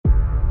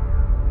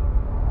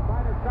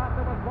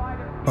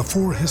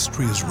Before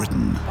history is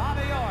written,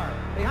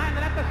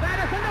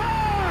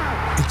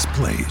 it's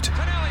played.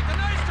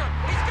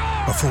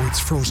 Before it's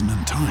frozen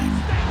in time,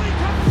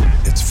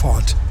 it's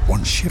fought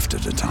one shift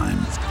at a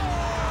time.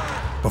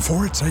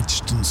 Before it's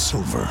etched in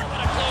silver,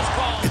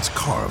 it's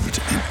carved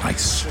in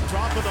ice.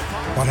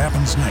 What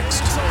happens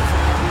next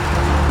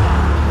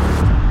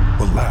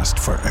will last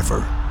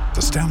forever.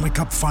 The Stanley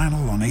Cup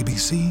Final on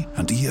ABC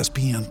and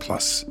ESPN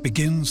Plus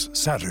begins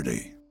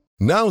Saturday.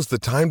 Now's the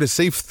time to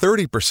save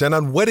 30%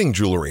 on wedding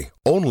jewelry,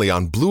 only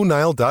on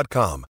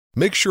BlueNile.com.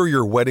 Make sure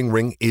your wedding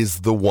ring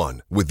is the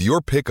one with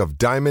your pick of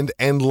diamond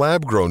and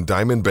lab-grown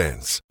diamond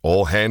bands,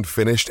 all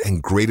hand-finished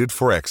and graded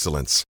for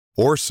excellence.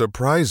 Or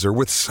surprise her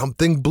with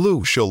something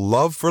blue she'll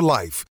love for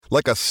life,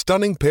 like a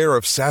stunning pair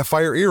of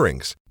sapphire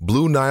earrings.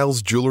 Blue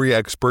Nile's jewelry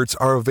experts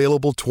are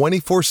available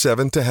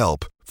 24/7 to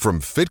help,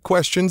 from fit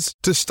questions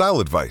to style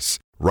advice.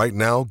 Right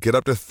now, get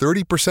up to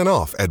 30%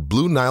 off at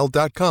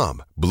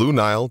BlueNile.com.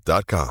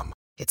 BlueNile.com.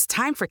 It's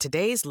time for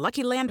today's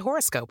Lucky Land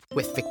horoscope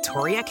with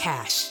Victoria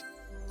Cash.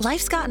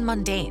 Life's gotten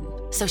mundane,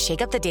 so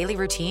shake up the daily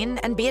routine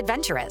and be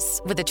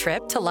adventurous with a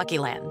trip to Lucky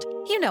Land.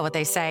 You know what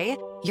they say,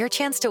 your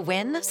chance to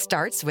win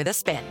starts with a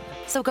spin.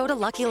 So go to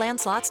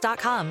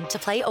LuckyLandSlots.com to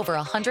play over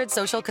 100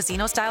 social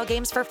casino-style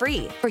games for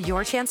free for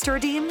your chance to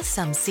redeem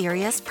some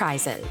serious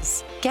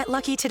prizes. Get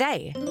lucky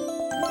today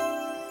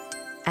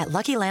at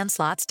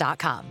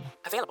LuckyLandSlots.com.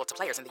 Available to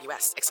players in the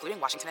U.S., excluding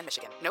Washington and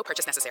Michigan. No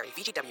purchase necessary.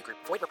 VGW Group.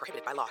 Void where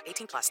prohibited by law.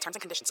 18+. Terms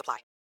and conditions apply.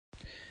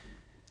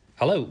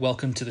 Hello,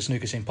 welcome to the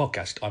Snooker Scene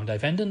podcast. I'm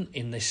Dave Hendon.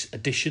 In this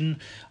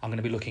edition, I'm going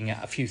to be looking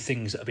at a few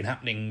things that have been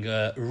happening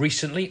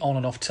recently on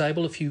and off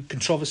table, a few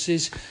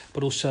controversies,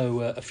 but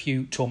also a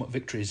few tournament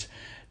victories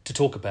to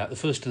talk about. The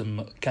first of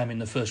them came in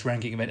the first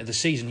ranking event of the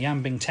season.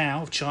 Yan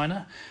Bingtao of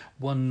China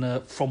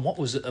won from what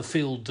was a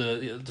field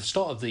at the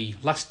start of the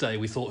last day.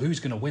 We thought, who's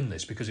going to win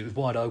this, because it was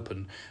wide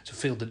open. It's a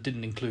field that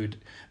didn't include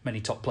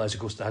many top players, of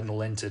course, that hadn't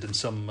all entered, and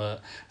some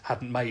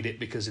hadn't made it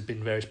because there'd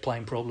been various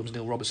playing problems.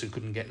 Neil Robertson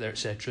couldn't get there,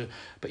 etc.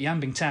 But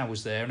Yan Bingtao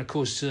was there, and of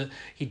course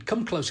he'd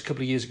come close a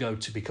couple of years ago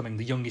to becoming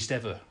the youngest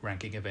ever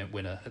ranking event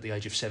winner at the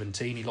age of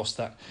 17. He lost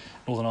that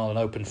Northern Ireland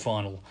Open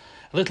final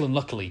a little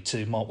unluckily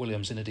to Mark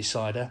Williams in a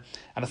decider,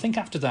 and I think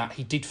after that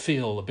he did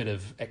feel a bit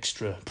of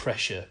extra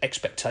pressure,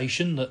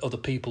 expectation that other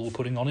people were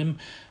putting on him,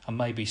 and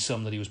maybe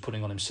some that he was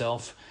putting on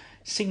himself.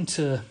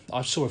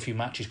 I saw a few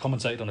matches,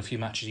 commentated on a few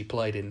matches he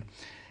played in.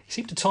 He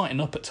seemed to tighten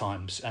up at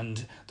times,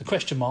 and the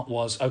question mark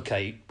was,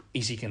 okay,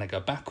 is he going to go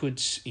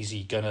backwards? Is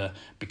he going to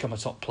become a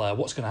top player?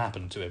 What's going to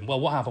happen to him?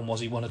 Well, what happened was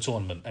he won a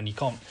tournament, and you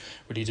can't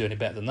really do any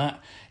better than that.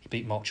 He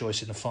beat Mark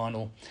Joyce in the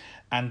final.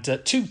 And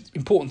two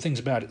important things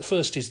about it. The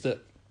first is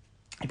that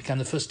he became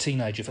the first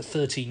teenager for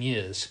 13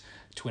 years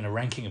to win a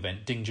ranking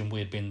event. Ding Junhui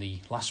had been the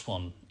last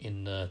one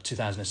in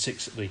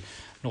 2006 at the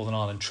Northern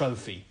Ireland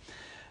Trophy.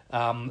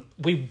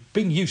 We've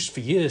been used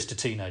for years to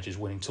teenagers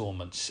winning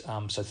tournaments,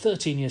 so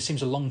 13 years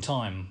seems a long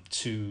time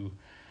to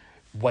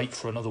wait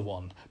for another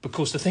one.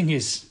 Because the thing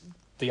is,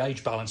 the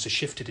age balance has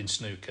shifted in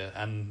snooker,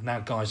 and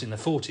now guys in their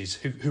 40s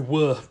who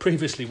were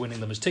previously winning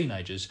them as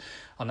teenagers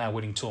are now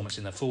winning tournaments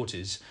in their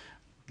 40s.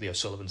 The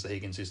O'Sullivans, the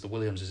Higginses, the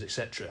Williamses,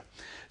 etc.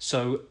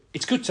 So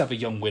it's good to have a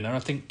young winner. I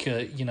think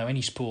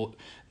any sport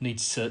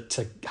needs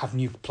to have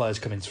new players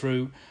coming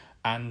through,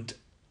 and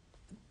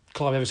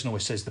Clive Everton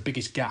always says the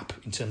biggest gap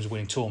in terms of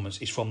winning tournaments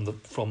is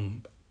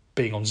from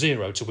being on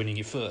zero to winning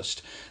your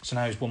first. So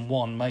now he's won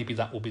one, maybe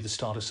that will be the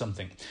start of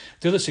something.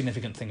 The other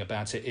significant thing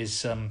about it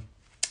is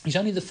he's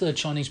only the third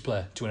Chinese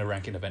player to win a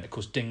ranking event. Of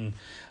course, Ding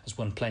has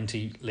won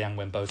plenty. Liang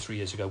Wenbo 3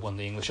 years ago won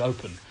the English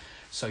Open.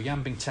 So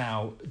Yan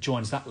Bingtao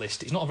joins that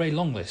list. It's not a very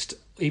long list,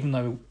 even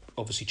though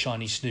obviously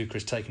Chinese snooker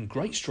has taken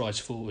great strides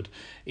forward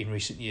in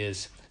recent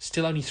years.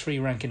 Still only 3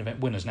 ranking event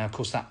winners. Now, of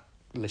course, that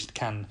list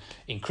can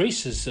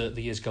increase as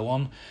the years go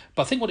on.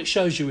 But I think what it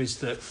shows you is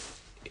that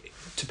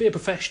to be a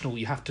professional,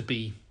 you have to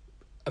be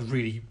a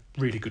really,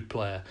 really good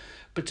player.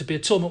 But to be a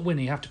tournament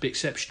winner, you have to be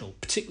exceptional,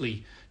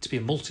 particularly to be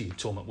a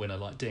multi-tournament winner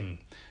like Ding.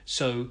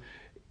 So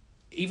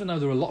even though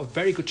there are a lot of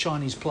very good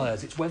Chinese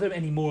players, it's whether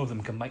any more of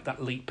them can make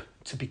that leap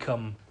to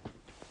become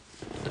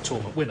a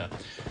tournament winner.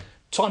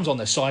 Time's on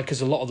their side because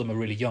a lot of them are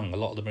really young. A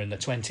lot of them are in their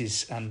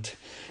 20s, and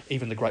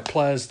even the great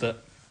players that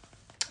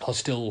are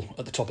still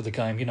at the top of the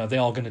game, they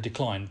are going to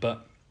decline.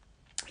 But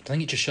I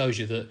think it just shows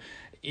you that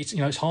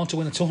it's hard to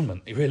win a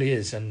tournament. It really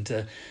is, and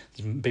there's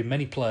been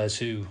many players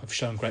who have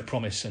shown great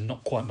promise and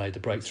not quite made the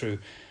breakthrough.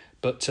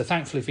 But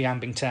thankfully for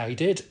Yan Bingtao, he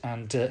did,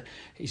 and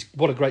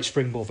what a great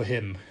springboard for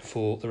him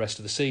for the rest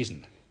of the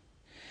season.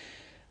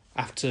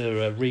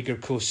 After Riga,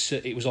 of course,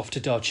 it was off to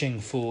Daqing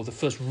for the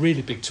first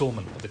really big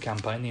tournament of the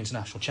campaign, the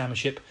International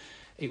Championship.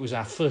 It was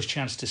our first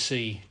chance to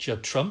see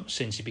Judd Trump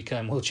since he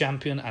became world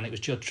champion, and it was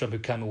Judd Trump who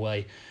came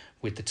away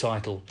with the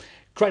title.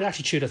 Great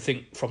attitude, I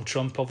think, from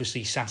Trump.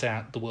 Obviously, he sat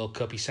out the World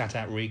Cup, he sat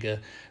out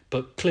Riga,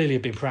 but clearly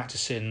had been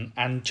practising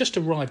and just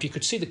arrived. You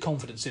could see the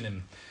confidence in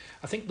him.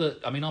 I think that,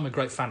 I'm a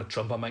great fan of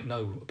Trump. I make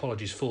no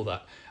apologies for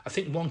that. I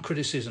think one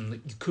criticism that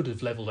you could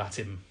have levelled at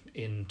him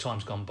in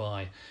times gone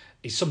by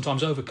is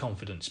sometimes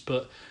overconfidence.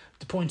 But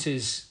the point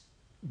is,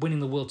 winning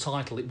the world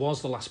title, it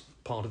was the last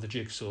part of the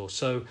jigsaw.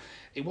 So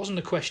it wasn't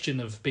a question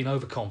of being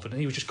overconfident.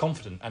 He was just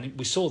confident, and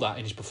we saw that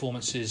in his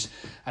performances,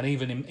 and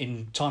even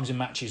in times in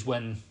matches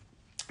when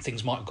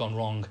things might have gone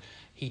wrong,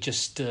 he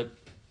just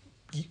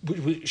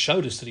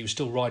showed us that he was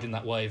still riding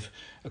that wave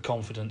of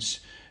confidence.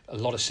 A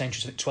lot of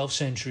centuries, I think 12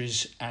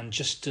 centuries, and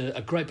just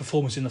a great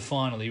performance in the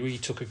final. He really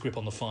took a grip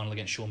on the final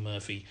against Shaun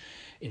Murphy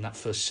in that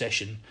first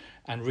session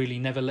and really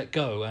never let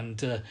go.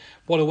 And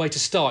what a way to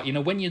start. You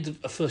know, when you're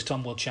a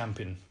first-time world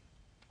champion,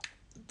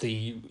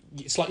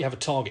 it's like you have a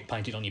target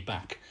painted on your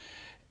back.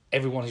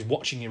 Everyone is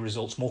watching your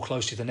results more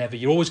closely than ever.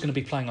 You're always going to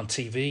be playing on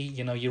TV.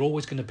 You know, you're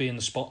always going to be in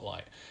the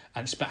spotlight.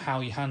 And it's about how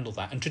you handle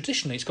that. And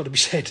traditionally, it's got to be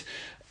said,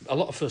 a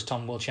lot of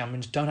first-time world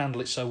champions don't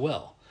handle it so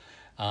well.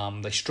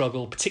 They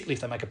struggle, particularly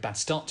if they make a bad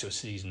start to a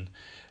season.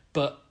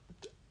 But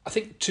I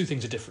think two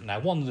things are different now.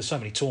 One, there's so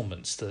many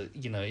tournaments that,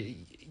 you know,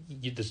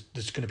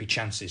 there's going to be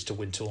chances to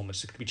win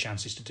tournaments. There's going to be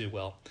chances to do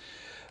well.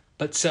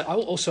 But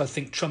I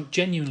think Trump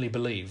genuinely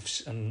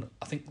believes, and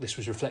I think this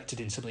was reflected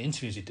in some of the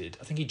interviews he did,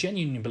 I think he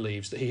genuinely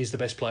believes that he is the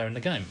best player in the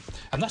game.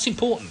 And that's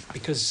important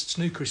because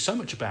snooker is so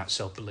much about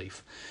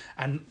self-belief.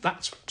 And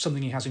that's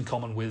something he has in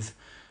common with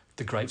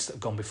the greats that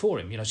have gone before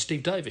him. You know,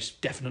 Steve Davis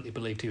definitely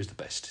believed he was the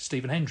best.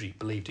 Stephen Hendry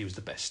believed he was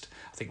the best.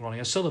 I think Ronnie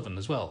O'Sullivan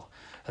as well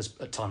has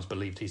at times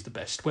believed he's the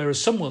best.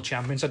 Whereas some world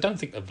champions, I don't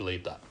think they've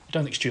believed that. I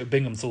don't think Stuart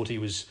Bingham thought he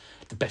was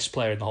the best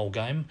player in the whole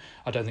game.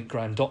 I don't think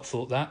Graham Dott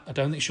thought that. I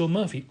don't think Shaun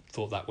Murphy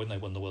thought that when they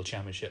won the World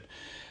Championship.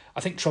 I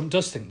think Trump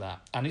does think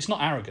that. And it's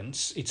not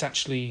arrogance. It's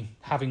actually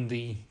having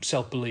the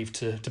self-belief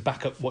to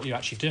back up what you're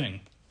actually doing.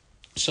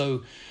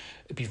 So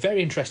it'd be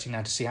very interesting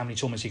now to see how many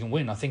tournaments he can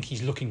win. I think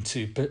he's looking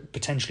to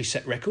potentially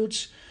set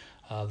records.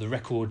 The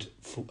record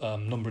for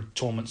number of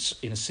tournaments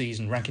in a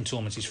season, ranking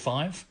tournaments, is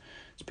 5.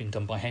 It's been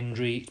done by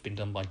Hendry, it's been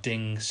done by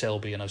Ding,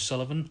 Selby and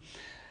O'Sullivan.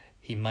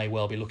 He may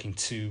well be looking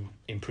to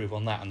improve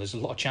on that, and there's a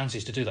lot of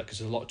chances to do that because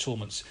there's a lot of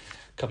tournaments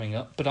coming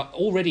up. But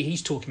already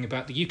he's talking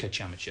about the UK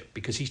Championship,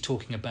 because he's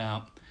talking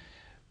about,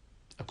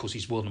 of course,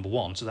 he's world number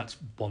 1, so that's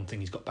one thing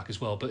he's got back as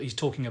well, but he's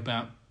talking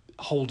about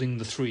holding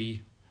the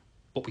 3,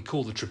 what we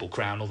call the Triple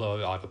Crown,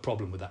 although I have a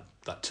problem with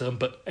that term,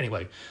 but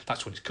anyway,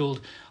 that's what it's called,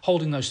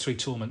 holding those 3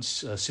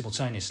 tournaments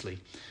simultaneously,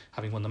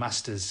 having won the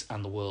Masters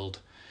and the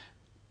World.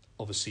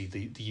 Obviously,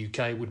 the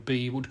UK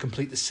would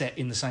complete the set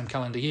in the same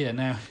calendar year.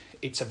 Now,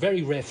 it's a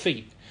very rare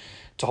feat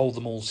to hold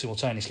them all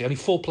simultaneously. Only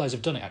 4 players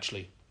have done it,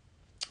 actually.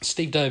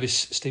 Steve Davis,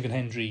 Stephen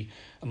Hendry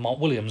and Mark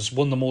Williams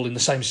won them all in the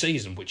same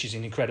season, which is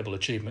an incredible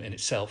achievement in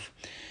itself.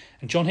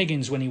 And John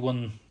Higgins, when he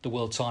won the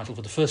world title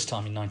for the first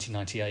time in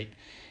 1998,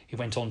 he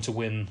went on to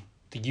win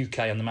the UK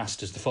and the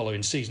Masters the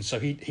following season. So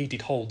he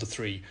did hold the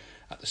 3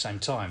 at the same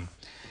time.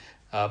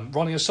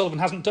 Ronnie O'Sullivan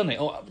hasn't done it.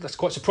 Oh, that's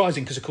quite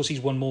surprising because, of course, he's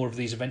won more of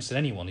these events than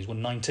anyone. He's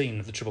won 19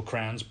 of the Triple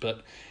Crowns,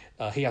 but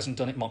he hasn't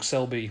done it. Mark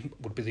Selby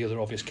would be the other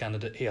obvious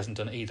candidate. He hasn't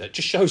done it either. It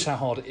just shows how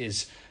hard it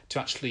is to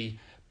actually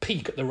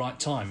peak at the right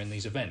time in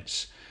these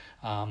events.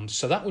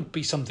 So that would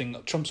be something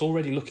that Trump's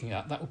already looking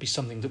at. That would be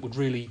something that would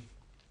really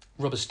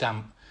rubber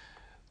stamp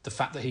the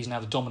fact that he's now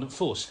the dominant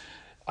force.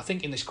 I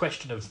think in this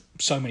question of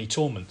so many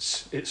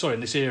tournaments, in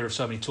this era of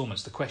so many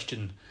tournaments, the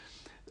question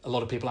a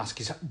lot of people ask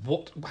is,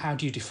 how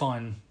do you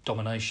define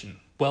domination?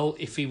 Well,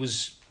 if he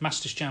was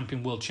Masters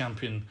champion, world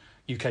champion,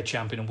 UK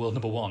champion and world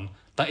number 1,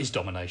 that is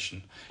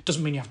domination. It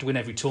doesn't mean you have to win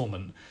every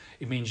tournament.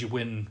 It means you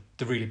win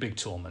the really big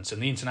tournaments,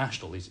 and the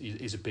International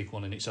is a big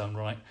one in its own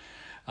right.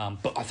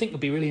 But I think it'll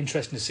be really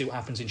interesting to see what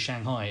happens in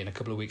Shanghai in a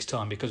couple of weeks'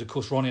 time, because, of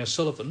course, Ronnie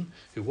O'Sullivan,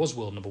 who was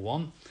world number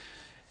 1,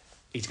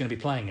 he's going to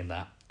be playing in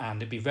that. And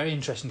it'd be very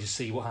interesting to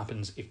see what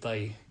happens if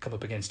they come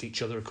up against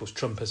each other. Of course,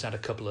 Trump has had a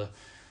couple of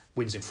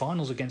wins in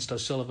finals against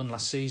O'Sullivan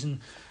last season.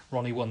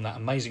 Ronnie won that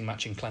amazing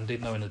match in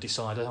Llandudno in the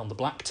decider on the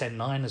black,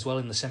 10-9 as well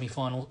in the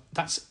semi-final.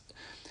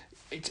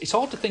 It's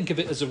hard to think of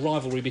it as a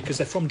rivalry because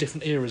they're from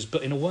different eras,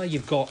 but in a way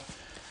you've got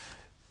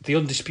the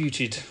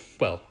undisputed,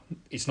 well,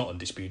 it's not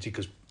undisputed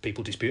because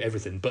people dispute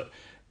everything, but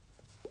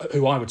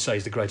who I would say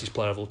is the greatest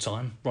player of all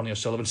time, Ronnie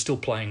O'Sullivan, still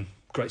playing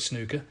great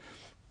snooker,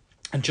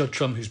 and Judd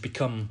Trump, who's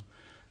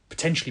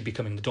potentially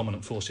becoming the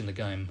dominant force in the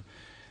game.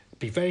 It'd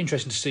be very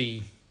interesting to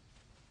see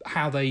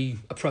how they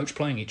approach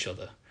playing each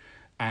other.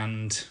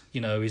 And,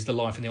 you know, is the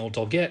life in the old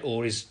dog yet,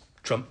 or is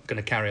Trump going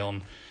to carry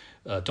on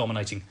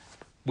dominating?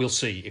 We'll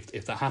see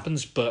if that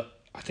happens. But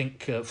I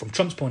think from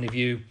Trump's point of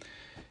view,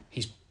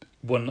 he's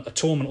won a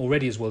tournament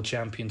already as world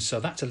champion,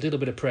 so that's a little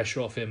bit of pressure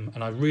off him.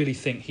 And I really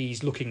think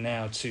he's looking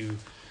now to,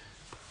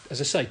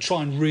 as I say,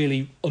 try and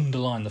really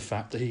underline the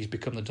fact that he's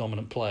become the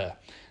dominant player.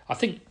 I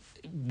think,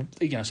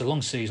 you know, it's a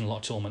long season, a lot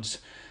of tournaments.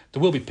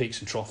 There will be peaks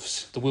and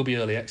troughs. There will be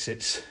early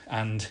exits,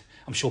 and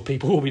I'm sure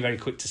people will be very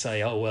quick to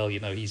say, oh, well, you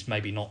know, he's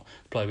maybe not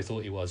the player we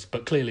thought he was.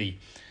 But clearly,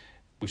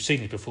 we've seen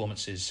his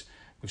performances.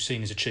 We've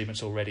seen his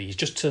achievements already. He's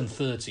just turned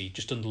 30,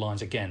 just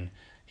underlines again.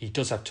 He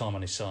does have time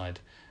on his side.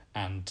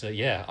 And,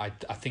 I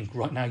think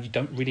right now you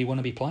don't really want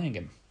to be playing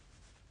him.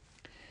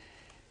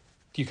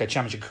 The UK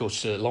Championship, of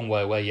course, a long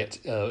way away yet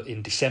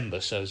in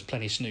December, so there's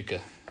plenty of snooker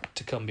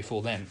to come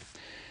before then.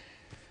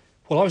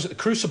 Well, I was at the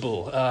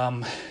Crucible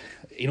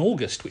in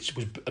August, which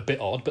was a bit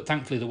odd, but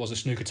thankfully there was a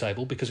snooker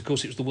table because, of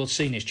course, it was the World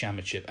Seniors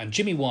Championship, and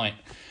Jimmy White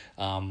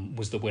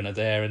was the winner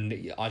there,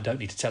 and I don't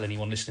need to tell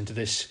anyone listening to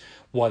this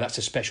why that's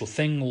a special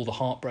thing, all the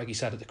heartbreak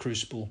he's had at the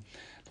Crucible.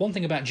 The one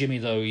thing about Jimmy,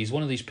 though, he's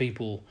one of these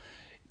people,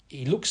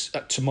 he looks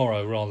at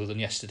tomorrow rather than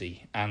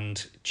yesterday,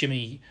 and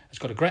Jimmy has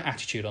got a great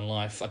attitude on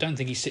life. I don't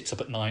think he sits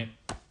up at night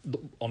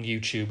on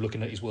YouTube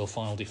looking at his world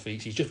final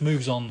defeats. He just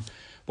moves on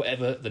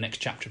whatever the next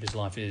chapter of his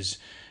life is.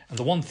 And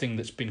the one thing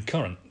that's been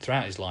current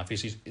throughout his life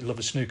is his love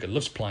of snooker,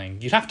 loves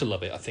playing. You'd have to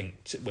love it, I think,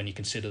 when you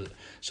consider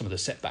some of the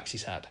setbacks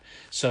he's had.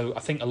 So I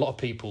think a lot of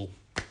people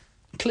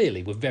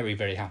clearly were very,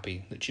 very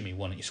happy that Jimmy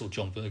won it. You saw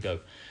John Virgo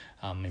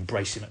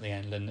embrace him at the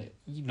end. And,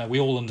 you know, we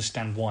all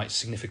understand why it's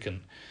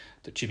significant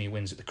that Jimmy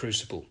wins at the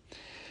Crucible.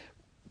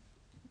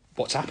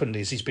 What's happened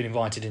is he's been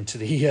invited into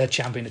the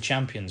Champion of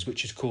Champions,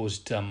 which has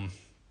caused a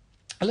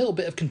little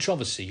bit of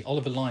controversy.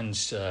 Oliver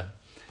Lyons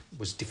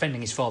was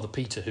defending his father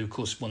Peter, who of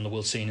course won the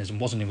World Seniors and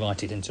wasn't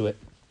invited into it.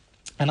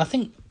 And I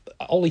think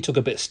Ollie took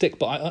a bit of stick,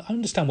 but I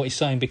understand what he's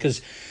saying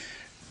because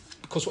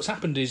what's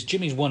happened is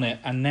Jimmy's won it,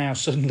 and now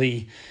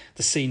suddenly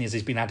the Seniors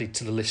has been added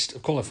to the list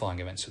of qualifying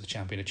events for the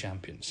Champion of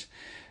Champions.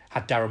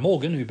 Had Darren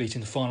Morgan, who beat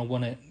in the final,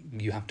 won it,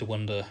 you have to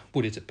wonder,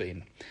 would it have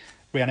been?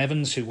 Rhiannon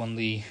Evans, who won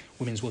the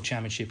Women's World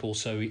Championship,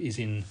 also is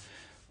in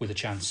with a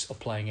chance of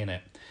playing in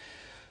it.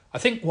 I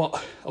think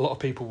what a lot of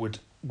people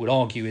would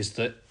argue is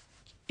that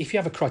if you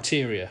have a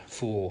criteria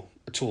for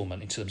a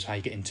tournament in terms of how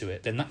you get into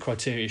it, then that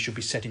criteria should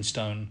be set in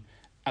stone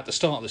at the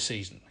start of the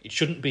season. It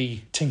shouldn't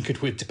be tinkered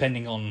with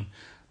depending on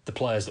the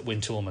players that win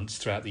tournaments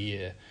throughout the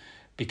year,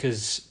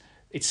 because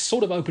it's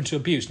sort of open to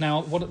abuse.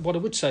 Now, what I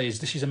would say is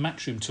this is a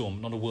Matchroom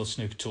tournament, not a World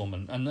Snooker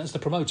tournament, and as the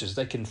promoters,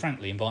 they can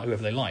frankly invite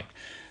whoever they like.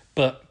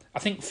 But I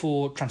think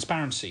for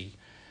transparency,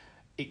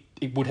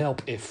 it would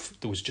help if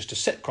there was just a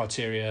set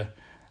criteria,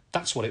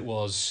 that's what it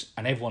was,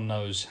 and everyone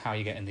knows how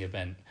you get in the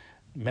event.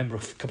 Remember a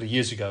couple of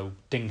years ago,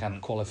 Ding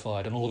hadn't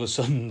qualified, and all of a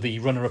sudden the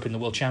runner-up in the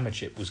World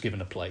Championship was given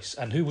a place.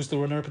 And who was the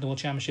runner-up in the World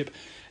Championship?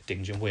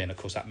 Ding Junhui, and of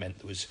course that meant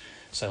there was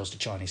sales to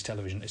Chinese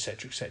television,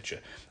 etc., etc.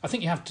 I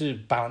think you have to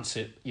balance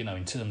it, you know,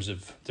 in terms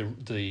of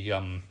the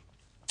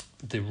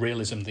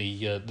realism,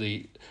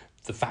 the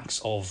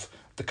facts of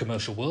the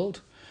commercial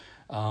world,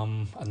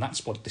 and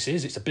that's what this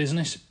is. It's a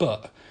business,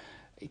 but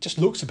it just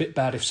looks a bit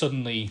bad if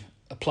suddenly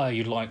a player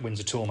you like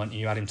wins a tournament and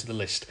you add him to the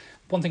list.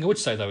 One thing I would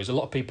say, though, is a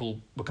lot of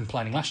people were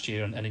complaining last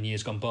year and in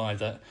years gone by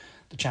that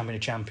the Champion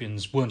of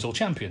Champions weren't all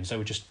champions. They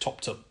were just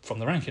topped up from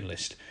the ranking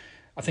list.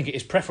 I think it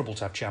is preferable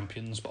to have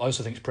champions, but I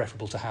also think it's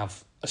preferable to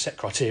have a set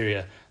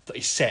criteria that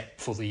is set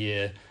for the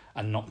year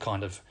and not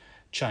kind of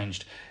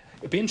changed.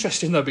 It'd be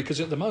interesting, though, because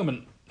at the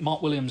moment,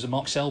 Mark Williams and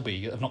Mark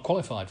Selby have not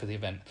qualified for the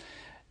event.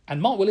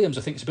 And Mark Williams,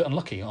 I think, is a bit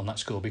unlucky on that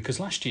score because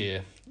last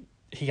year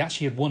he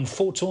actually had won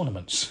 4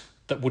 tournaments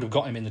that would have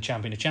got him in the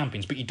Champion of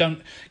Champions, but you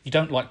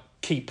don't like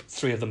keep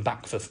 3 of them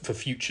back for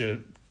future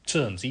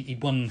turns. He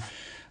won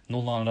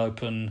Northern Ireland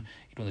Open,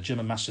 he'd won the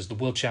German Masters, the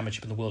World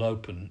Championship and the World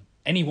Open.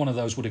 Any one of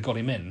those would have got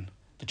him in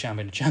the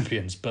Champion of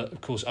Champions, but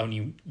of course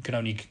you can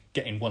only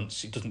get in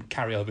once. It doesn't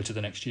carry over to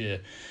the next year.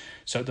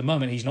 So at the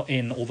moment he's not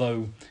in,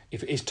 although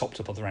if it is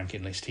topped up on the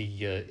ranking list,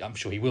 I'm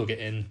sure he will get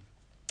in.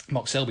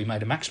 Mark Selby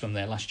made a maximum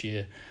there last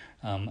year.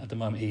 At the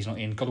moment he's not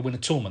in. Got to win a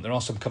tournament. There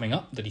are some coming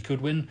up that he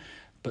could win,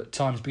 but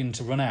time's beginning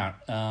to run out.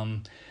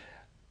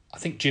 I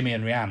think Jimmy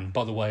and Rhiannon,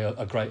 by the way,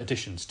 are great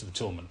additions to the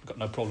tournament. I've got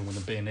no problem with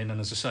them being in, and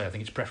as I say, I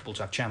think it's preferable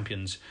to have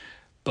champions.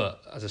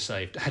 But as I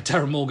say, had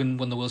Darren Morgan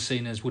won the World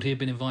Seniors, would he have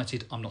been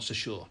invited? I'm not so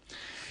sure.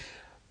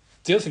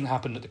 The other thing that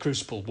happened at the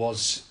Crucible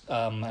was,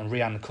 and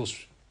Rhiannon, of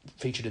course,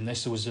 featured in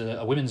this, there was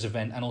a women's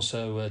event and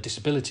also a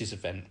disabilities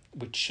event,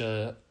 which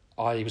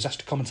I was asked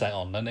to commentate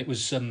on, and it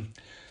was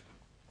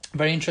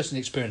very interesting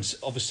experience.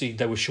 Obviously,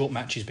 there were short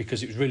matches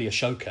because it was really a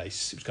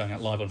showcase. It was going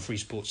out live on Free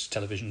Sports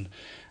Television,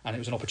 and it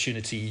was an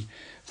opportunity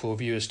for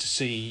viewers to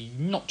see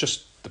not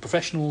just the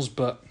professionals,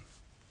 but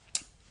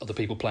other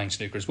people playing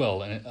snooker as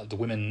well. And the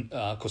women,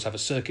 of course, have a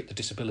circuit. The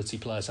disability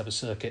players have a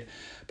circuit.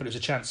 But it was a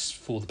chance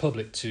for the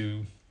public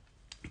to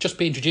just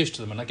be introduced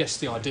to them. And I guess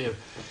the idea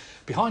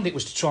behind it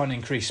was to try and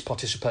increase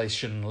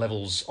participation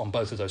levels on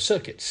both of those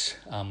circuits,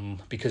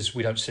 because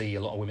we don't see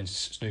a lot of women's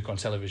snooker on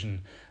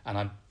television,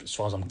 and as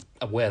far as I'm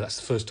aware, that's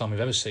the first time we've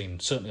ever seen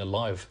certainly a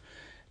live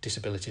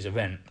disabilities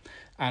event.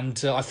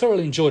 And I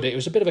thoroughly enjoyed it. It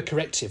was a bit of a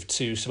corrective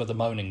to some of the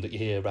moaning that you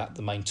hear about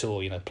the main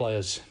tour, you know,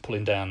 players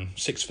pulling down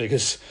 6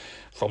 figures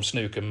from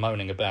snooker,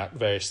 moaning about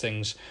various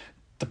things.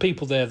 The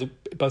people there,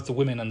 both the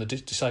women and the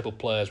disabled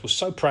players, were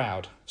so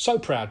proud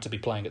to be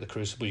playing at the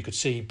Crucible. You could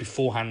see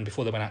beforehand,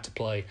 before they went out to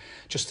play,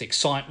 just the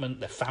excitement,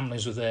 their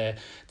families were there.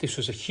 This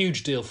was a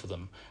huge deal for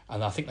them,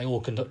 and I think they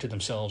all conducted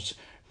themselves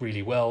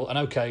really well. And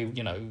okay,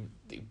 you know,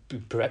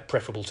 it'd be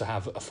preferable to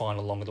have a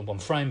final longer than one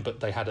frame, but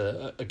they had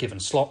a given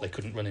slot. They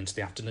couldn't run into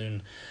the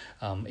afternoon,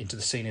 into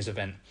the seniors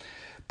event.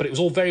 But it was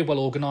all very well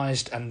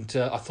organised, and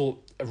I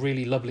thought a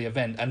really lovely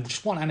event. And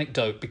just one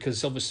anecdote,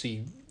 because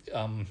obviously,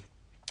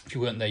 if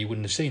you weren't there, you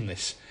wouldn't have seen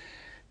this.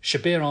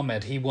 Shabir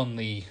Ahmed, he won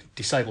the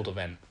disabled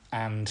event,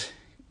 and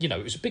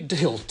it was a big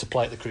deal to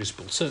play at the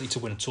Crucible, certainly to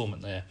win a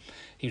tournament there.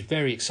 He was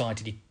very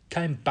excited. He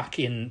came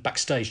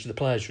backstage to the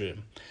players'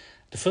 room.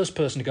 The first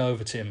person to go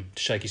over to him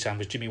to shake his hand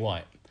was Jimmy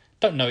White.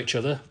 Don't know each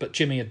other, but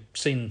Jimmy had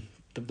seen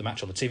the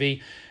match on the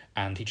TV,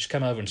 and he just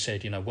came over and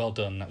said, well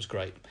done, that was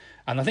great.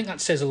 And I think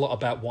that says a lot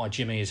about why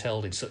Jimmy is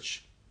held in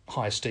such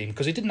high esteem,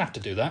 because he didn't have to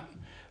do that.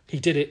 He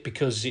did it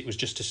because it was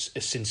just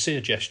a sincere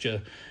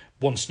gesture,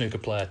 one snooker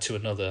player to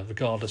another,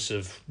 regardless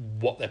of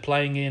what they're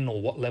playing in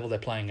or what level they're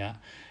playing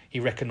at. He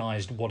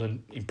recognised what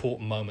an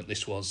important moment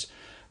this was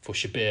for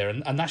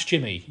Shabir, and that's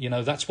Jimmy.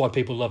 That's why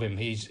people love him.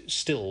 He's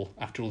still,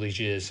 after all these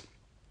years,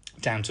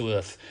 down to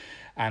earth.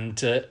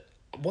 And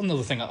one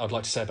other thing I'd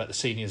like to say about the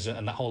seniors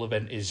and that whole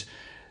event is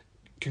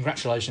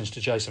congratulations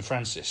to Jason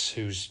Francis,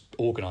 who's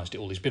organised it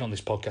all. He's been on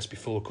this podcast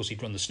before because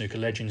he'd run the Snooker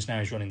Legends. Now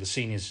he's running the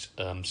seniors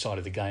side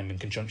of the game in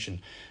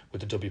conjunction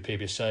with the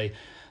WPBSA.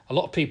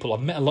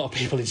 I've met a lot of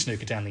people in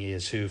snooker down the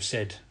years who have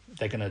said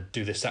they're going to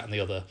do this, that and the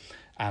other,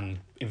 and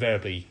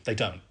invariably they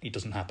don't. It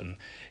doesn't happen.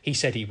 He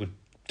said he would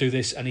do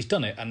this, and he's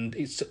done it, and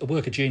it's a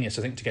work of genius,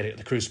 I think, to get it at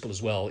the Crucible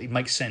as well. It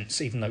makes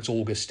sense, even though it's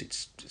August,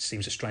 it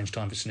seems a strange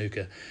time for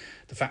snooker.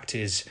 The fact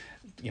is,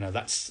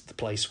 that's the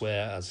place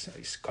where, as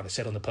it's kind of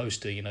said on the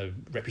poster,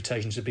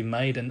 reputations have been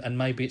made, and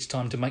maybe it's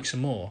time to make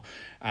some more.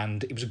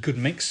 And it was a good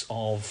mix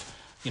of,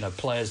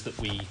 players that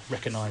we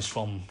recognise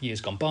from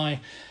years gone by,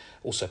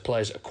 also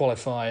players that are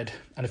qualified,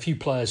 and a few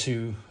players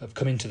who have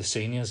come into the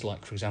seniors,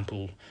 like, for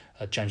example,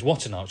 James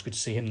Watanabe. It was good to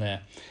see him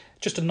there.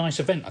 Just a nice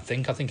event, I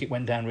think. I think it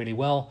went down really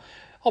well.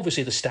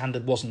 Obviously, the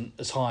standard wasn't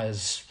as high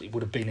as it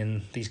would have been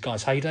in these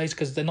guys' heydays,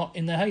 because they're not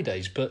in their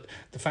heydays. But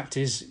the fact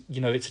is,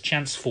 it's a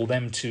chance for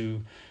them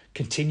to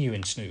continue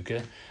in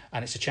snooker,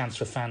 and it's a chance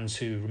for fans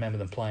who remember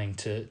them playing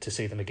to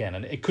see them again.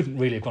 And it couldn't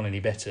really have gone any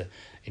better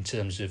in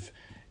terms of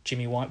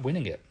Jimmy White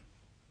winning it.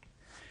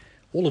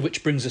 All of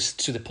which brings us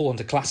to the Paul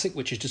Hunter Classic,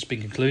 which has just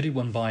been concluded,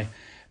 won by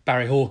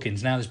Barry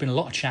Hawkins. Now, there's been a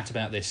lot of chat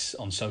about this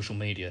on social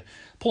media.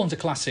 Paul Hunter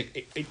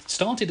Classic, it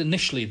started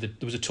initially, there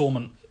was a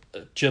tournament,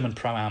 German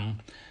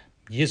Pro-Am,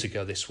 years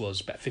ago this was,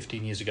 about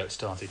 15 years ago it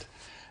started.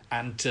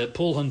 And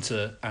Paul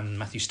Hunter and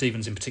Matthew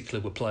Stevens in particular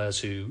were players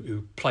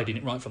who played in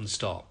it right from the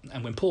start.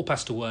 And when Paul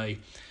passed away,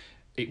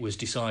 it was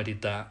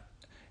decided that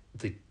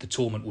the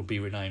tournament would be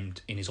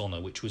renamed in his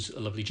honour, which was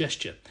a lovely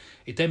gesture.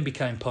 It then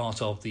became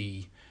part of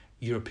the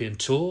European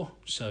Tour,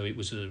 so it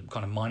was a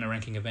kind of minor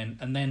ranking event.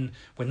 And then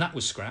when that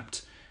was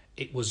scrapped,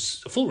 it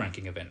was a full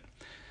ranking event.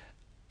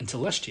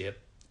 Until last year,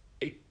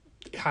 it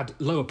had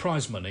lower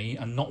prize money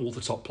and not all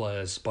the top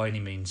players by any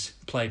means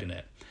played in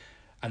it.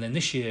 And then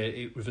this year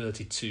it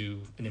reverted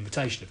to an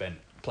invitation event,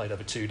 played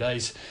over 2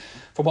 days.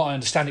 From what I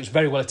understand, it was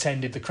very well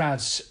attended. The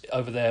crowds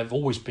over there have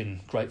always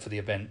been great for the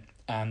event,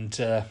 and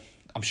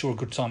I'm sure a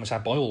good time was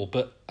had by all.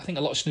 But I think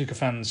a lot of snooker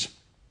fans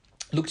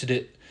looked at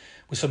it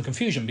with some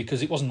confusion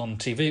because it wasn't on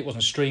TV, it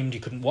wasn't streamed, you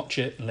couldn't watch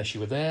it unless you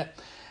were there.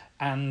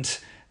 And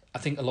I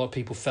think a lot of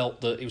people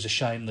felt that it was a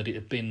shame that it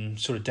had been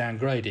sort of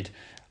downgraded.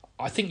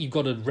 I think you've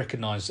got to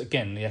recognise,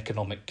 again, the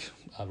economic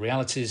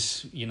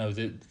realities.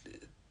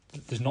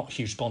 There's not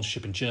huge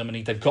sponsorship in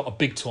Germany. They've got a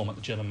big tournament,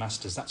 the German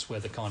Masters. That's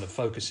where the kind of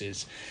focus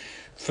is.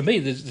 For me,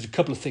 there's a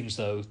couple of things,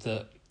 though,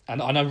 that...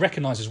 And I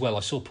recognise as well,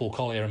 I saw Paul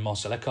Collier and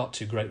Marcel Eckhart,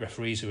 two great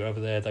referees who were over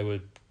there. They were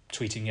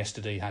tweeting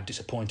yesterday how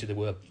disappointed they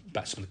were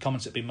about some of the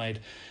comments that had been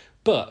made.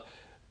 But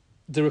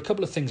there are a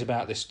couple of things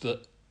about this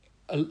that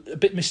are a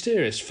bit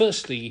mysterious.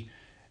 Firstly,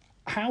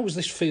 how was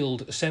this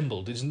field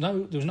assembled? There was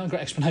no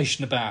great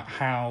explanation about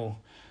how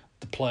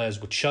the players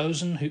were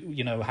chosen,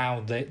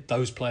 how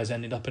those players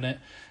ended up in it.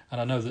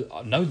 And I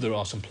know there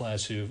are some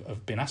players who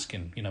have been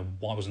asking,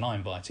 why wasn't I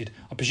invited?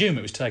 I presume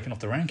it was taken off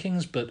the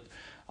rankings, but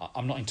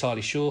I'm not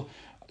entirely sure.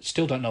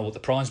 Still don't know what the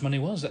prize money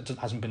was. That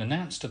hasn't been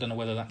announced. I don't know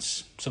whether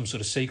that's some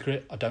sort of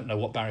secret. I don't know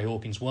what Barry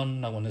Hawkins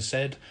won. No one has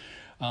said.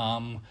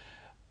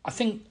 I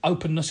think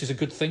openness is a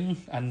good thing,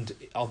 and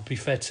I'll be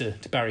fair to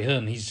Barry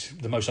Hearn. He's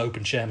the most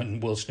open chairman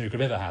World Snooker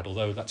have ever had,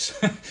 although that's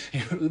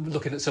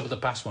looking at some of the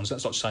past ones,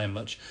 that's not saying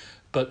much.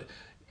 But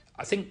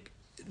I think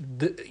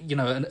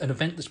an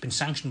event that's been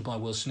sanctioned by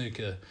World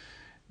Snooker,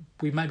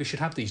 we maybe should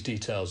have these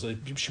details. They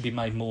should be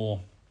made more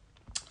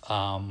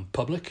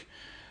public,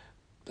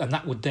 and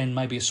that would then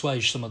maybe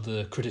assuage some of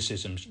the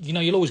criticisms.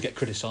 You'll always get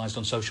criticised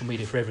on social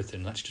media for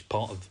everything. That's just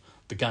part of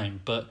the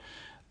game. But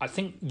I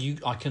think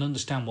I can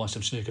understand why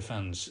some snooker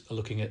fans are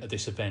looking at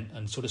this event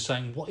and sort of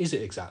saying, what is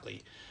it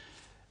exactly?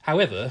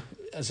 However,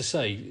 as I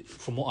say,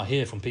 from what I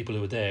hear from people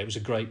who were there, it was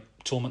a great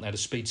tournament. They had a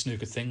speed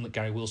snooker thing that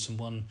Gary Wilson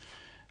won,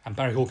 and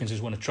Barry Hawkins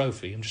has won a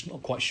trophy. I'm just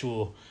not quite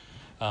sure.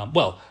 I've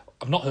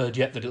not heard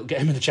yet that it'll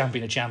get him in the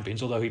Champion of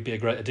Champions, although he'd be a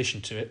great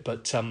addition to it.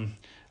 But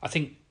I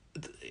think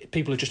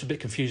people are just a bit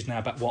confused now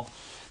about what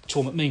the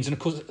tournament means. And of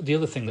course, the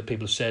other thing that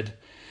people have said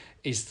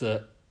is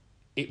that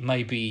it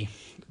may be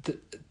the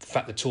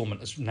fact the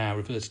tournament has now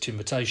reverted to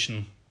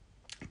invitation.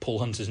 Paul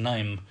Hunter's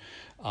name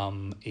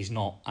is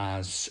not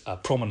as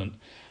prominent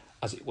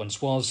as it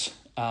once was.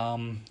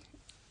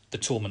 The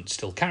tournament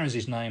still carries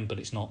his name, but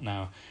it's not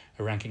now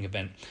a ranking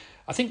event.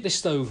 I think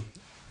this, though,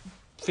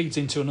 feeds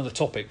into another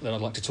topic that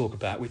I'd like to talk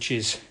about, which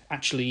is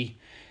actually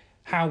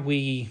how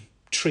we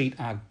treat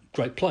our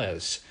great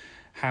players,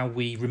 how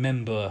we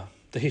remember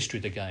the history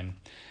of the game.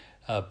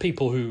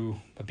 People who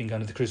have been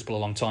going to the Crucible a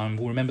long time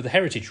will remember the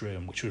Heritage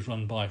Room, which was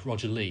run by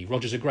Roger Lee.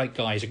 Roger's a great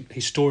guy, he's a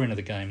historian of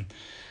the game,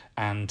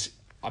 and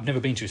I've never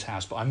been to his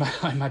house, but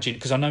I imagine,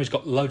 because I know he's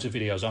got loads of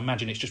videos, I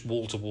imagine it's just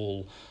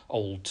wall-to-wall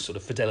old sort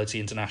of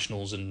Fidelity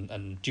Internationals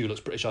and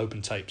Dulux British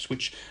Open tapes,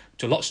 which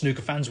to a lot of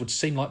snooker fans would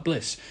seem like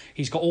bliss.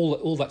 He's got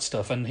all that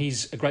stuff, and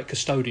he's a great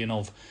custodian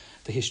of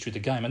the history of the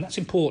game, and that's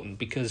important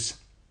because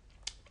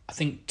I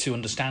think to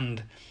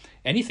understand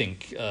anything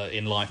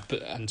in life,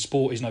 and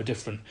sport is no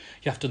different,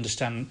 you have to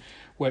understand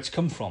where it's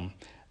come from.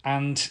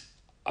 And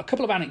a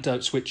couple of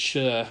anecdotes which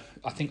I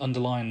think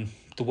underline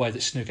the way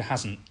that snooker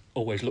hasn't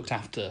always looked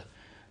after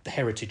the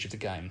heritage of the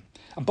game.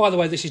 And by the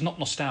way, this is not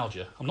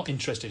nostalgia. I'm not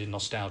interested in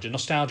nostalgia.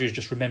 Nostalgia is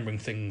just remembering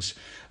things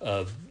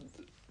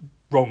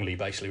wrongly,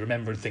 basically,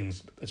 remembering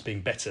things as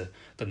being better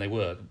than they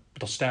were.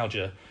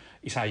 Nostalgia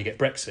is how you get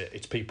Brexit.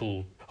 It's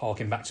people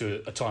harking back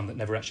to a time that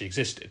never actually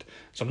existed.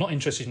 So I'm not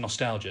interested in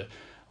nostalgia.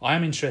 I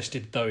am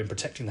interested, though, in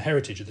protecting the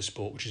heritage of the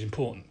sport, which is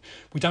important.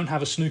 We don't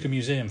have a snooker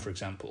museum, for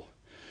example.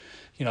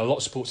 You know, a lot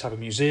of sports have a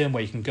museum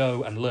where you can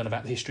go and learn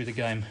about the history of the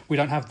game. We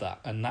don't have that,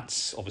 and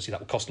that's obviously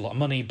that would cost a lot of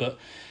money, but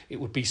it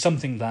would be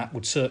something that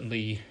would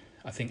certainly,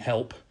 I think,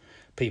 help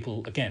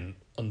people, again,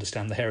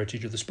 understand the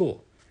heritage of the sport.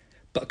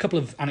 But a couple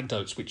of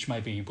anecdotes which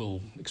maybe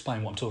will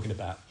explain what I'm talking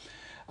about.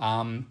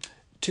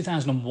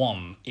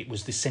 2001, it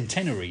was the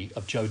centenary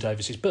of Joe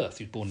Davis's birth.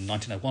 He was born in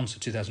 1901, so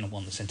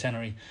 2001, the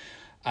centenary.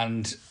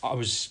 And I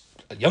was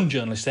a young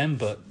journalist then,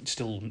 but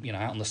still,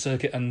 out on the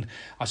circuit. And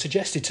I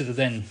suggested to the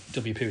then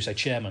WPBSA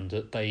chairman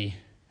that they,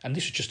 and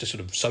this was just a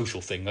sort of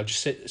social thing, I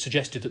just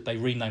suggested that they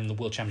rename the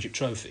World Championship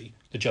Trophy,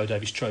 the Joe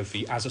Davis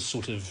Trophy, as a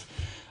sort of,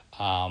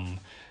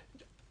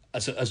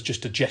 as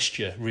just a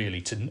gesture, really,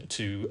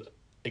 to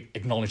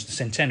acknowledge the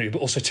centenary,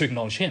 but also to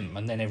acknowledge him.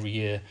 And then every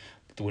year,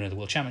 the winner of the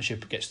World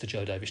Championship gets the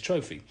Joe Davis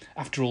Trophy.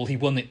 After all, he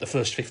won it the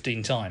first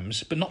 15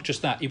 times, but not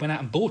just that, he went out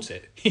and bought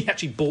it. He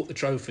actually bought the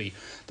trophy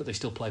that they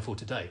still play for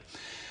today.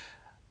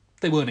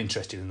 They weren't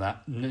interested in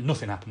that.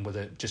 Nothing happened with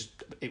it.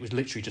 It was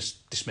literally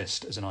just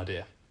dismissed as an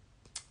idea.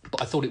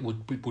 But I thought it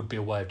would be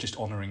a way of just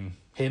honouring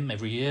him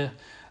every year.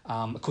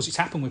 Of course, it's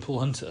happened with Paul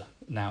Hunter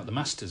now at the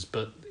Masters,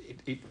 but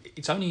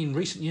it's only in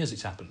recent years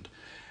it's happened.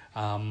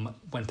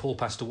 When Paul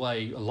passed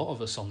away, a lot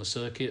of us on the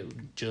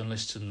circuit,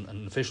 journalists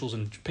and officials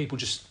and people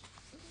just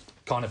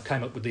kind of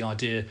came up with the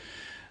idea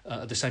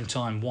at the same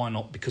time, why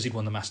not, because he'd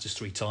won the Masters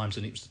 3 times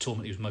and it was the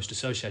tournament he was most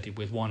associated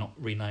with, why not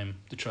rename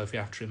the trophy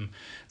after him?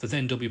 The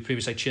then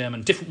WPBSA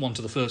chairman, different one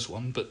to the first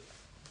one, but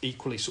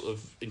equally sort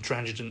of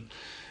intransigent,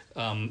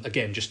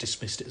 again, just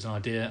dismissed it as an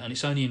idea. And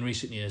it's only in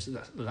recent years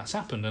that's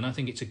happened, and I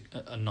think it's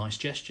a nice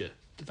gesture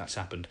that's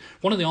happened.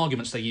 One of the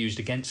arguments they used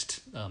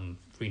against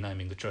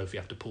renaming the trophy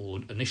after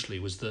Paul initially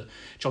was that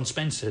John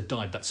Spencer had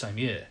died that same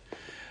year.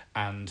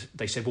 And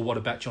they said, well, what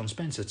about John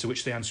Spencer? To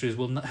which the answer is,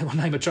 well,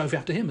 name a trophy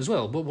after him as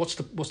well. Well, what's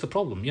the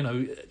problem?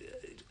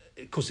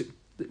 Of course,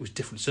 it was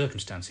different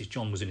circumstances.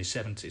 John was in his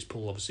 70s.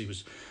 Paul obviously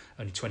was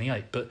only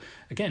 28. But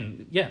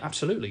again, yeah,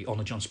 absolutely,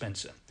 honour John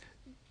Spencer.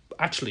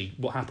 Actually,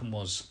 what happened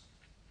was,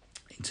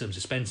 in terms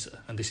of Spencer,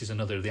 and this is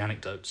another of the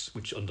anecdotes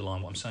which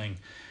underline what I'm saying,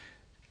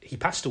 he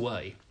passed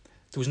away.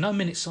 There was no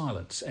minute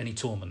silence any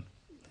tournament.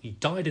 He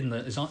died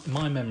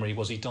my memory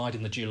was he died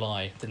in the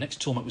July. The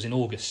next tournament was in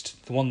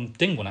August. The one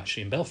Ding won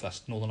actually in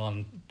Belfast, Northern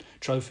Ireland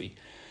Trophy.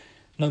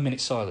 No minute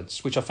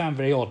silence, which I found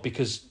very odd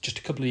because just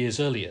a couple of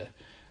years earlier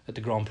at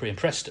the Grand Prix in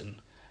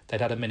Preston,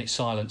 they'd had a minute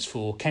silence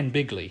for Ken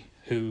Bigley,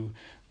 who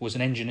was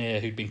an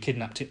engineer who'd been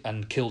kidnapped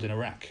and killed in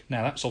Iraq.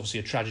 Now, that's obviously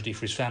a tragedy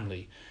for his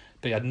family,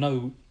 but he had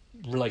no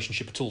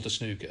relationship at all to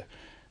snooker.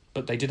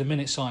 But they did a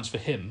minute silence for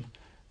him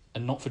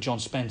and not for John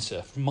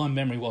Spencer. From my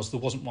memory was there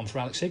wasn't one for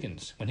Alex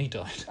Higgins when he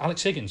died.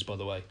 Alex Higgins, by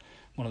the way,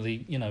 one of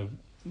the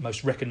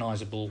most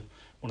recognisable,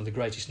 one of the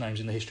greatest names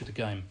in the history of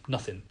the game.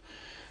 Nothing.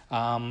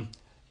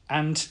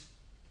 And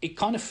it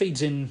kind of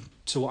feeds in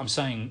to what I'm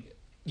saying.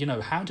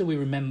 How do we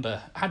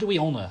remember? How do we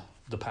honour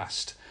the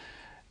past?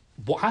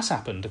 What has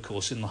happened, of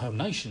course, in the home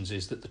nations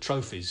is that the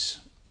trophies,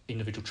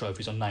 individual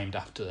trophies, are named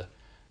after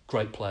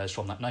great players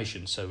from that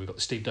nation. So we've got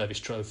the Steve Davis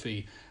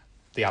Trophy,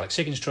 the Alex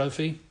Higgins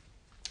Trophy,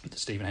 the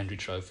Stephen Hendry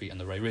Trophy and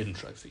the Ray Reardon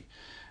Trophy.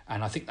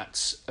 And I think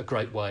that's a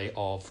great way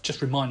of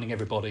just reminding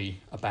everybody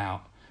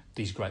about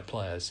these great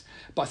players.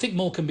 But I think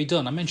more can be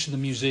done. I mentioned the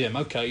museum.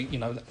 Okay,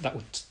 that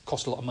would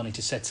cost a lot of money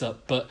to set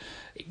up, but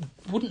it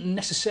wouldn't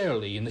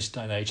necessarily, in this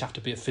day and age, have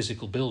to be a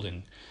physical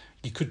building.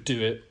 You could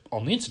do it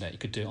on the internet. You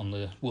could do it on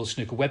the World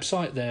Snooker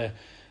website. They're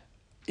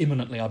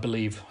imminently, I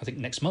think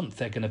next month,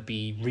 they're going to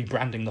be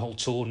rebranding the whole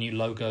tour, new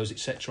logos,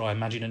 etc. I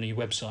imagine a new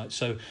website.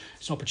 So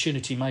it's an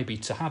opportunity maybe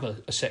to have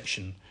a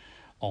section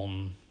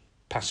on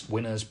past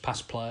winners,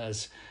 past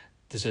players.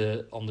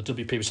 On the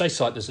WPBSA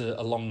site, there's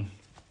a long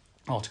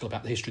article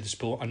about the history of the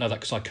sport. I know that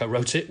because I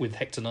co-wrote it with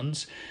Hector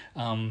Nuns.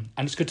 And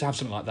it's good to have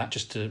something like that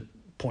just to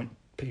point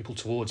people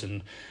towards,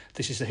 and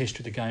this is the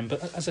history of the game.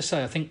 But as I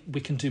say, I think we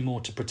can do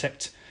more to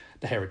protect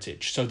the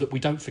heritage so that we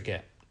don't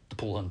forget the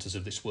Paul Hunters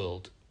of this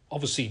world.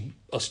 Obviously,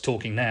 us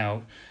talking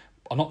now,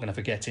 I'm not going to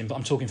forget him, but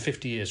I'm talking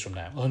 50 years from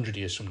now, 100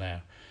 years from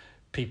now.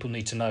 People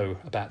need to know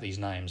about these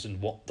names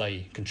and what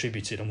they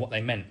contributed and what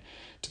they meant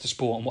to the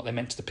sport and what they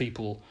meant to the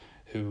people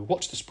who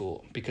watch the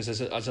sport. Because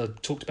as I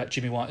talked about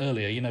Jimmy White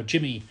earlier, you know,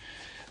 Jimmy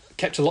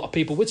kept a lot of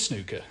people with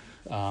snooker,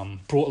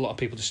 brought a lot of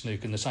people to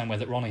snooker in the same way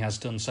that Ronnie has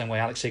done, the same way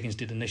Alex Higgins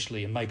did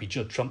initially, and maybe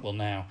Judd Trump will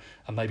now,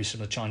 and maybe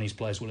some of the Chinese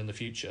players will in the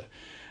future.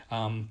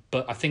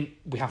 But I think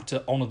we have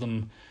to honour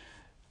them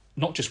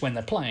not just when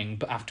they're playing,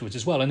 but afterwards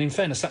as well. And in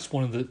fairness, that's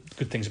one of the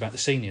good things about the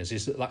seniors,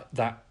 is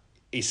that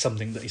is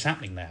something that is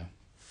happening now.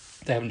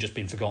 They haven't just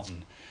been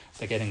forgotten.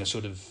 They're getting a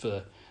sort of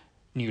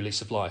new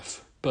lease of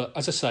life. But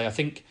as I say, I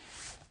think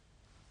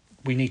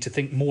we need to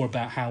think more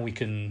about how we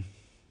can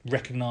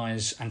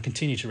recognise and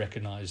continue to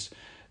recognise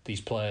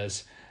these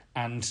players.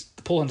 And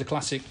the Paul Hunter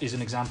Classic is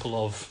an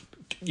example of,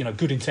 you know,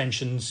 good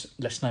intentions.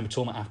 Let's name a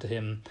tournament after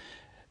him.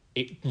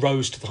 It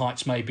rose to the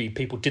heights maybe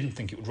people didn't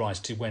think it would rise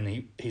to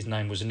when his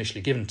name was initially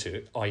given to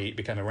it, i.e. it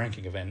became a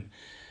ranking event.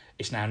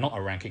 It's now not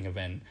a ranking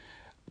event,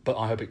 but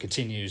I hope it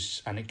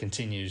continues, and it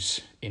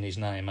continues in his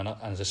name. And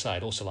as I say,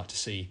 I'd also like to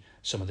see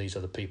some of these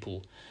other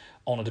people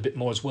honoured a bit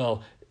more as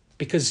well,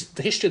 because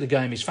the history of the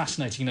game is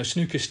fascinating. You know,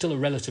 snooker is still a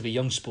relatively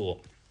young sport,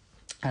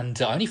 and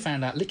I only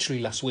found out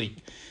literally last week,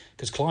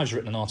 because Clive's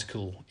written an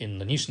article in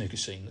the New Snooker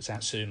Scene that's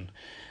out soon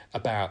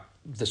about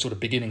the sort of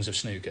beginnings of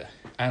snooker.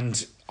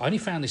 And I only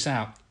found this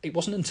out, it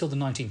wasn't until the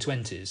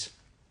 1920s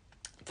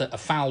that a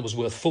foul was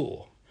worth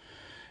 4.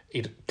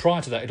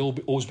 Prior to that,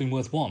 it'd always been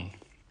worth 1.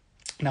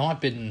 Now, I've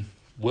been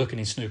working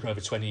in snooker over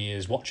 20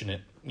 years, watching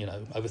it, you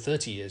know, over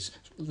 30 years.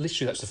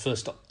 Literally, that's the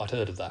first I'd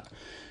heard of that.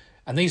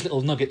 And these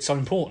little nuggets are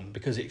important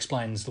because it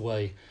explains the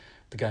way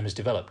the game has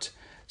developed.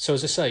 So,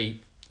 as I say,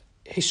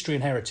 history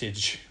and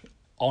heritage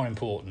are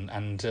important,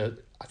 and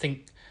I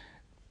think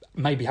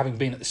maybe having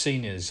been at the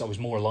seniors, I was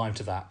more alive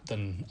to that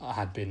than I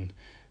had been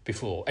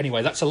before.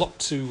 Anyway, that's a lot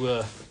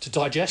to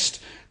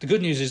digest. The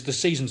good news is the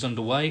season's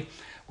underway.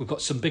 We've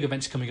got some big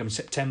events coming up in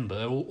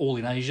September, all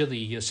in Asia,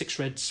 the Six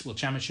Reds World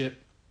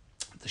Championship,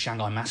 the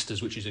Shanghai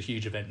Masters, which is a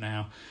huge event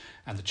now,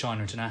 and the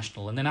China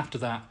International. And then after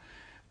that,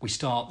 we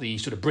start the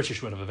sort of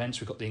British run of events.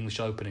 We've got the English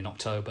Open in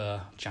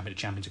October, Champion of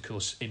Champions, of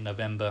course, in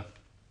November,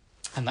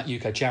 and that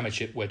UK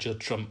Championship where Judd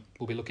Trump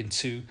will be looking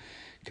to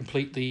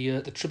complete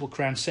the Triple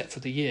Crown set for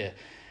the year.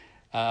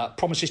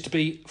 Promises to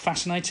be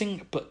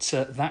fascinating, but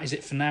that is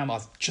it for now.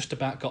 I've just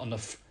about got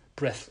enough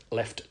breath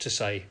left to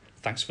say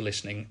thanks for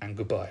listening and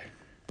goodbye.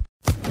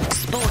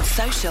 Sports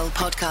Social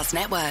Podcast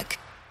Network.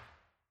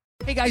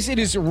 Hey guys, it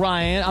is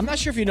Ryan. I'm not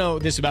sure if you know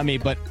this about me,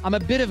 but I'm a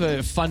bit of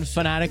a fun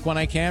fanatic when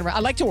I can. I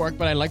like to work,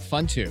 but I like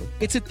fun too.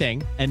 It's a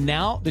thing. And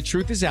now the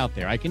truth is out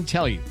there. I can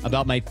tell you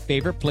about my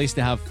favorite place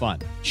to have fun.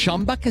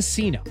 Chumba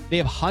Casino. They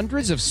have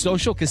hundreds of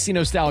social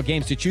casino style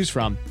games to choose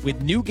from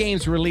with new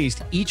games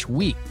released each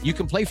week. You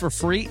can play for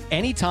free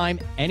anytime,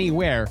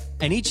 anywhere.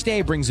 And each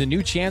day brings a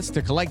new chance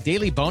to collect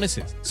daily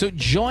bonuses. So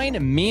join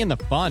me in the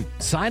fun.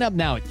 Sign up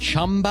now at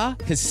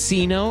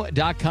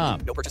ChumbaCasino.com.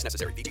 No purchase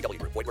necessary. VGW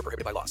Group. Void where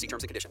prohibited by law. See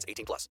terms and conditions.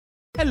 18+.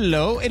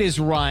 Hello, it is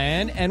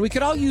Ryan, and we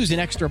could all use an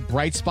extra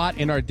bright spot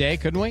in our day,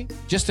 couldn't we?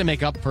 Just to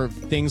make up for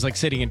things like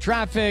sitting in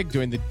traffic,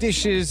 doing the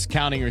dishes,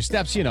 counting your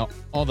steps, you know,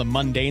 all the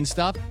mundane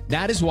stuff.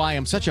 That is why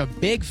I'm such a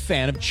big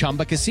fan of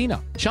Chumba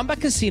Casino. Chumba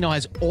Casino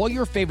has all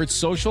your favorite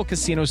social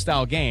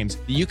casino-style games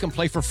that you can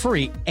play for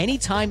free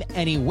anytime,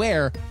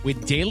 anywhere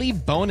with daily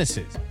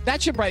bonuses.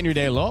 That should brighten your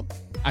day a little.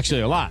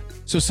 Actually, a lot.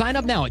 So sign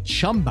up now at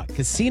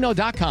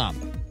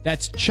ChumbaCasino.com.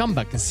 That's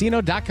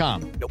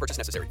ChumbaCasino.com. No purchase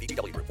necessary.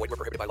 VGW Group. Void where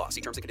prohibited by law. See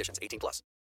terms and conditions. 18+.